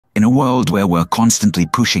In a world where we're constantly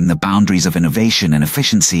pushing the boundaries of innovation and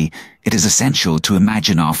efficiency, it is essential to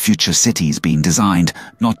imagine our future cities being designed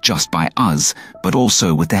not just by us, but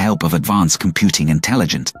also with the help of advanced computing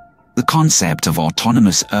intelligence. The concept of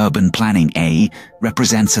autonomous urban planning (AI)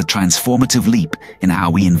 represents a transformative leap in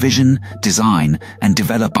how we envision, design, and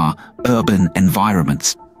develop our urban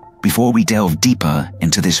environments. Before we delve deeper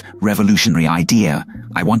into this revolutionary idea,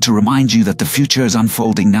 I want to remind you that the future is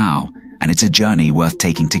unfolding now, and it's a journey worth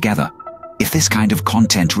taking together. If this kind of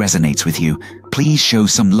content resonates with you, please show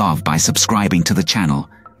some love by subscribing to the channel,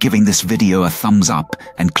 giving this video a thumbs up,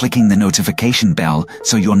 and clicking the notification bell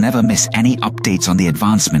so you'll never miss any updates on the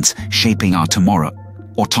advancements shaping our tomorrow.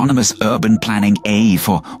 Autonomous urban planning (AI)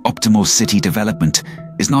 for optimal city development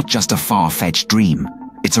is not just a far-fetched dream,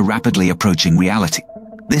 it's a rapidly approaching reality.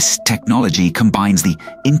 This technology combines the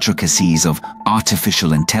intricacies of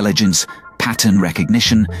artificial intelligence, pattern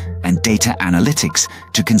recognition, and data analytics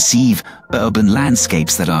to conceive urban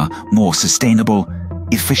landscapes that are more sustainable,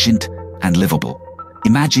 efficient, and livable.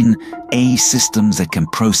 Imagine AI systems that can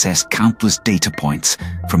process countless data points,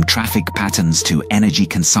 from traffic patterns to energy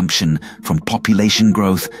consumption, from population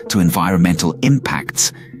growth to environmental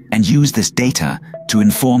impacts, and use this data to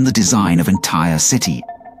inform the design of entire city.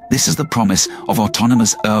 This is the promise of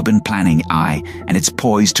autonomous urban planning (AI), and it's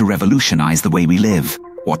poised to revolutionize the way we live.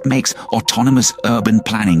 What makes autonomous urban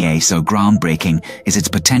planning (AI) so groundbreaking is its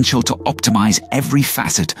potential to optimize every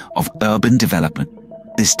facet of urban development.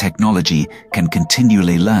 This technology can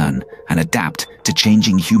continually learn and adapt to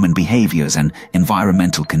changing human behaviors and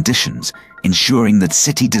environmental conditions, ensuring that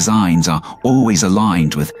city designs are always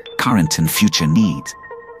aligned with current and future needs.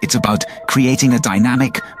 It's about creating a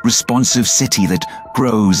dynamic, responsive city that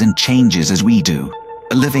grows and changes as we do,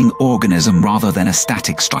 a living organism rather than a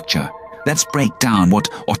static structure. Let's break down what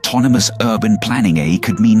autonomous urban planning (AI)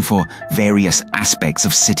 could mean for various aspects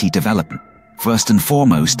of city development. First and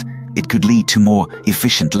foremost, it could lead to more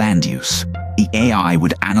efficient land use. The AI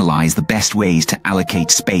would analyze the best ways to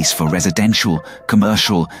allocate space for residential,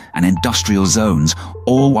 commercial, and industrial zones,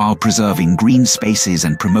 all while preserving green spaces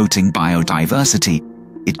and promoting biodiversity.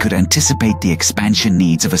 It could anticipate the expansion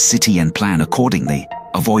needs of a city and plan accordingly,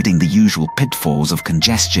 avoiding the usual pitfalls of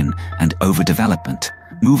congestion and overdevelopment.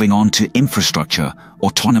 Moving on to infrastructure,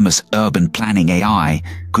 autonomous urban planning (AI)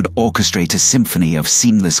 could orchestrate a symphony of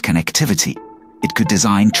seamless connectivity. It could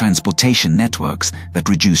design transportation networks that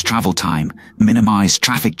reduce travel time, minimize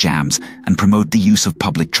traffic jams, and promote the use of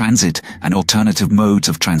public transit and alternative modes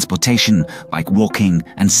of transportation like walking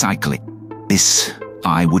and cycling. This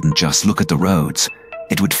AI wouldn't just look at the roads.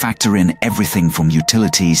 It would factor in everything from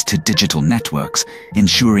utilities to digital networks,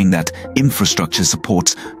 ensuring that infrastructure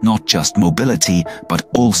supports not just mobility, but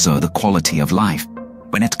also the quality of life.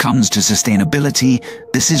 When it comes to sustainability,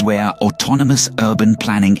 this is where autonomous urban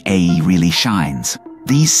planning (AI) really shines.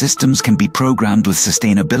 These systems can be programmed with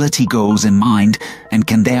sustainability goals in mind and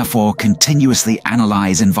can therefore continuously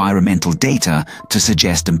analyze environmental data to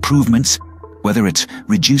suggest improvements, whether it's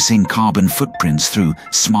reducing carbon footprints through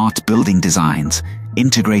smart building designs,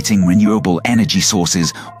 integrating renewable energy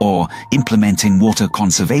sources, or implementing water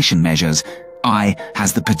conservation measures. AI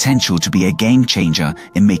has the potential to be a game-changer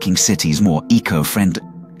in making cities more eco-friendly.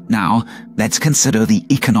 Now, let's consider the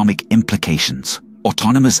economic implications.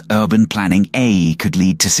 Autonomous urban planning (AI) could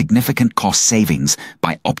lead to significant cost savings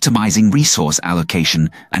by optimizing resource allocation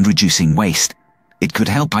and reducing waste. It could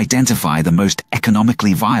help identify the most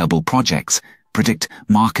economically viable projects, predict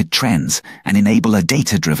market trends, and enable a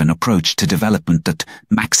data-driven approach to development that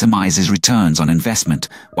maximizes returns on investment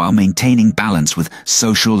while maintaining balance with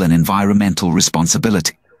social and environmental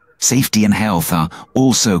responsibility. Safety and health are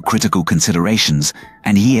also critical considerations,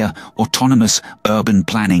 and here autonomous urban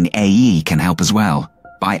planning (AI) can help as well.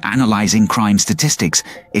 By analyzing crime statistics,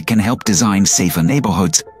 it can help design safer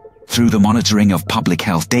neighborhoods. Through the monitoring of public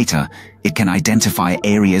health data, it can identify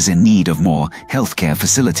areas in need of more healthcare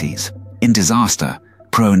facilities. In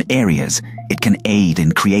disaster-prone areas, it can aid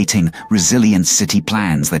in creating resilient city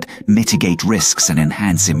plans that mitigate risks and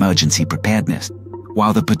enhance emergency preparedness.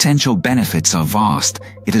 While the potential benefits are vast,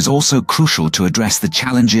 it is also crucial to address the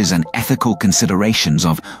challenges and ethical considerations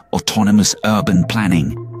of autonomous urban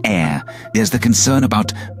planning (AI). There's the concern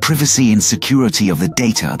about privacy and security of the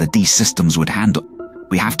data that these systems would handle.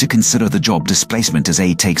 We have to consider the job displacement as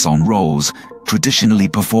AI takes on roles traditionally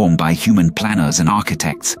performed by human planners and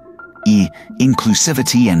architects.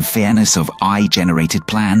 Inclusivity and fairness of AI-generated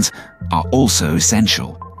plans are also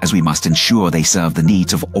essential, as we must ensure they serve the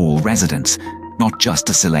needs of all residents, not just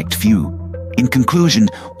a select few. In conclusion,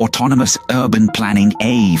 autonomous urban planning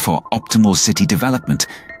 (AI) for optimal city development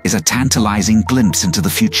is a tantalizing glimpse into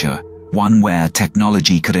the future, one where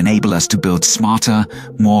technology could enable us to build smarter,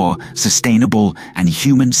 more sustainable, and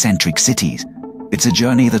human-centric cities. It's a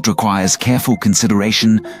journey that requires careful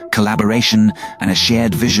consideration, collaboration, and a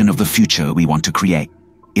shared vision of the future we want to create.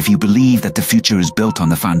 If you believe that the future is built on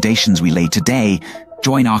the foundations we lay today,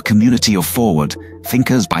 join our community of forward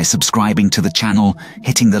thinkers by subscribing to the channel,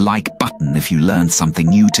 hitting the like button if you learned something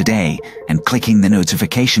new today, and clicking the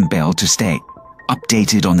notification bell to stay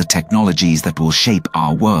updated on the technologies that will shape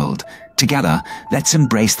our world. Together, let's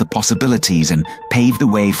embrace the possibilities and pave the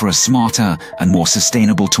way for a smarter and more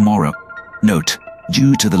sustainable tomorrow. Note,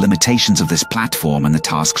 due to the limitations of this platform and the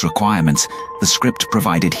task's requirements, the script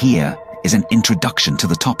provided here is an introduction to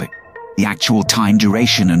the topic. The actual time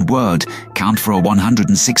duration and word count for a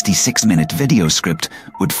 166-minute video script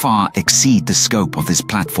would far exceed the scope of this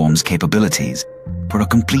platform's capabilities. For a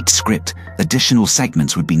complete script, additional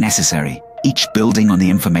segments would be necessary, each building on the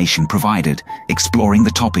information provided, exploring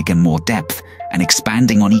the topic in more depth, and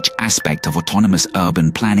expanding on each aspect of autonomous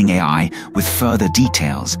urban planning AI with further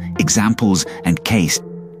details, examples, and case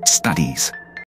studies.